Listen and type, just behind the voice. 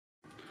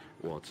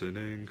Watson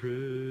and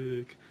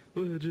Crick,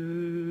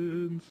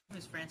 legends. My name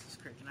is Francis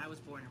Crick, and I was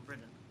born in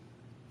Britain.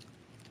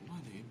 My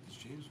name is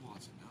James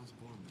Watson, and I was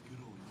born in the good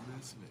old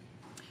US of A.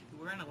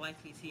 We're an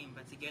unlikely team,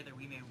 but together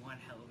we made one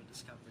hell of a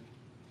discovery.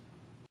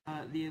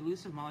 The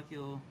elusive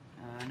molecule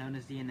known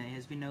as DNA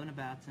has been known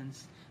about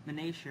since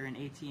Menasher in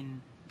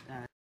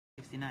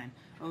 1869.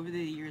 Over the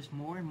years,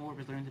 more and more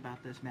was learned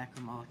about this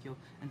macromolecule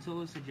until it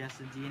was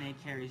suggested DNA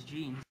carries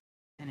genes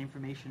and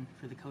information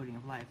for the coding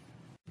of life.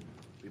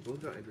 We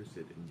both got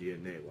interested in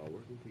DNA while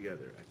working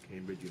together at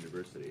Cambridge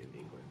University in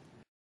England.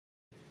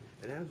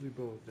 And as we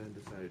both then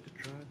decided to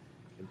try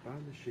and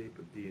find the shape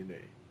of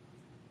DNA.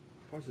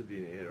 Parts of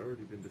DNA had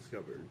already been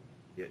discovered,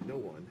 yet no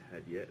one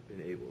had yet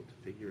been able to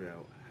figure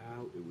out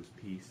how it was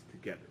pieced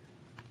together.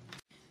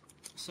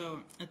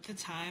 So, at the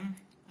time,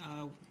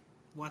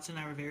 Watson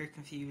and I were very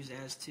confused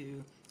as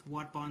to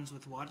what bonds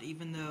with what,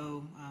 even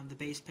though the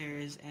base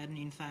pairs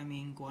adenine,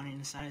 thymine, guanine,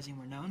 and cytosine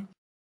were known,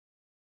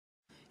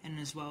 and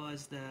as well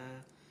as the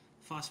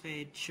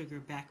phosphate sugar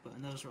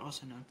backbone, those were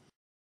also known.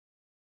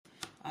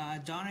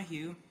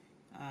 Donahue,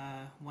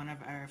 one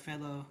of our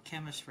fellow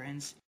chemist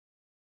friends,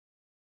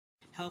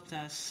 helped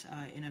us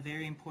in a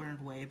very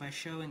important way by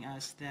showing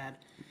us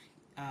that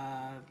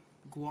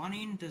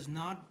guanine does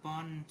not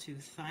bond to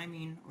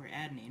thymine or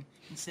adenine,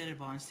 instead it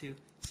bonds to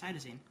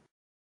cytosine.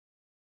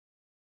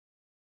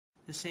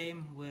 The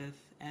same with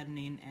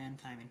adenine and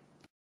thymine.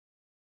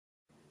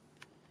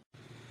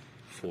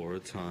 For a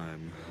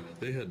time,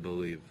 they had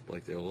believed,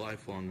 like their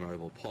lifelong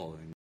rival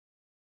Pauling,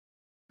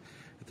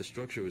 that the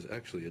structure was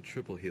actually a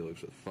triple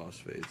helix with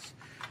phosphates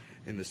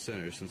in the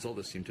center, since all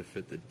this seemed to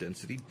fit the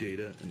density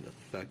data and the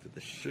fact that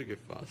the sugar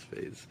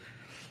phosphates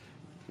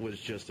was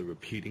just a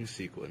repeating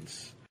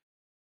sequence.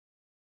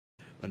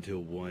 Until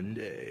one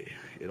day,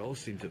 it all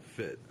seemed to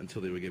fit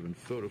until they were given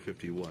photo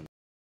 51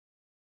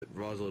 that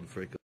Rosalind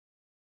Franklin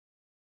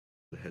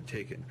had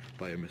taken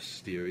by a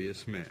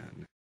mysterious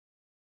man.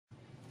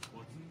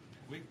 Watson?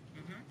 Quick?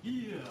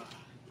 Yeah!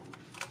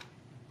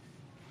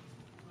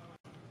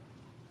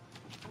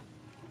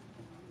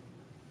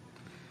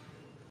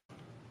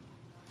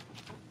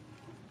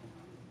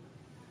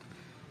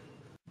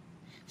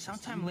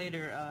 Sometime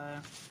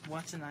later,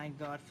 Watson and I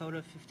got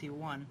photo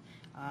 51.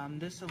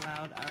 This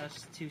allowed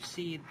us to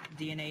see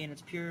DNA in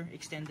its pure,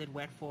 extended,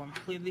 wet form,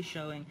 clearly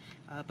showing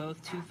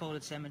both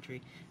two-folded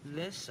symmetry.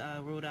 This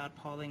ruled out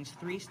Pauling's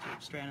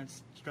three-stranded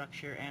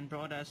structure and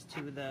brought us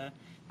to the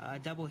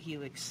double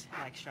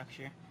helix-like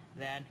structure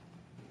that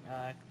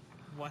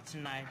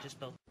Watson and I just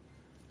built.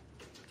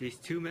 These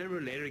two men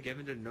were later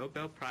given the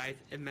Nobel Prize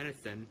in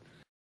Medicine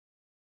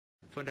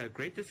for their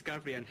great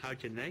discovery on how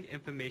genetic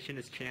information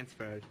is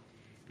transferred.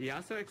 They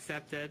also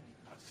accepted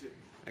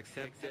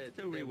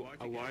the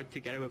award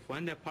together with one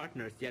of their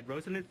partners, yet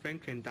Rosalind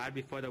Franklin died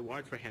before the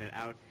awards were handed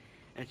out,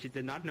 and she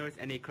did not notice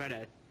any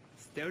credit.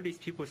 Still, these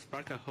people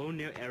sparked a whole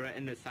new era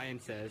in the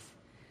sciences.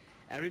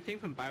 Everything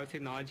from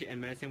biotechnology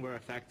and medicine were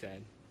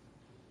affected.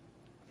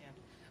 Yeah.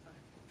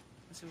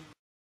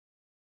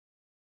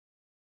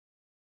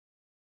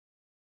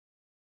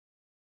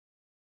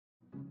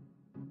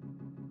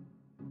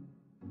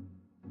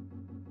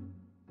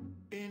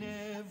 In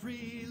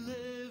every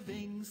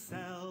living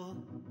cell,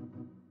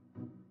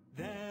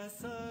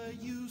 there's a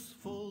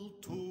useful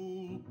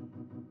tool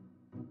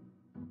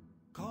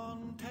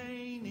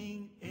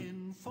containing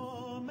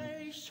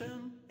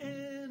information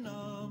in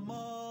a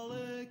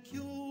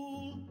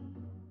molecule.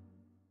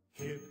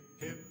 Hip,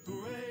 hip,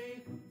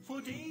 hooray for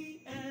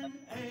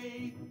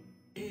DNA.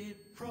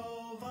 It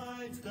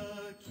provides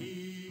the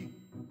key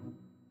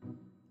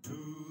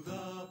to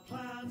the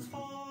plans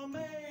for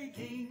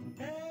making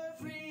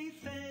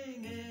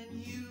everything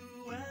in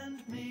you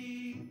and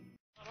me.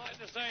 I'd like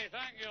to say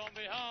thank you on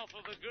behalf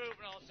of the group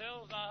and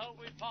ourselves. I hope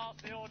we pass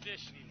the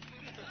audition.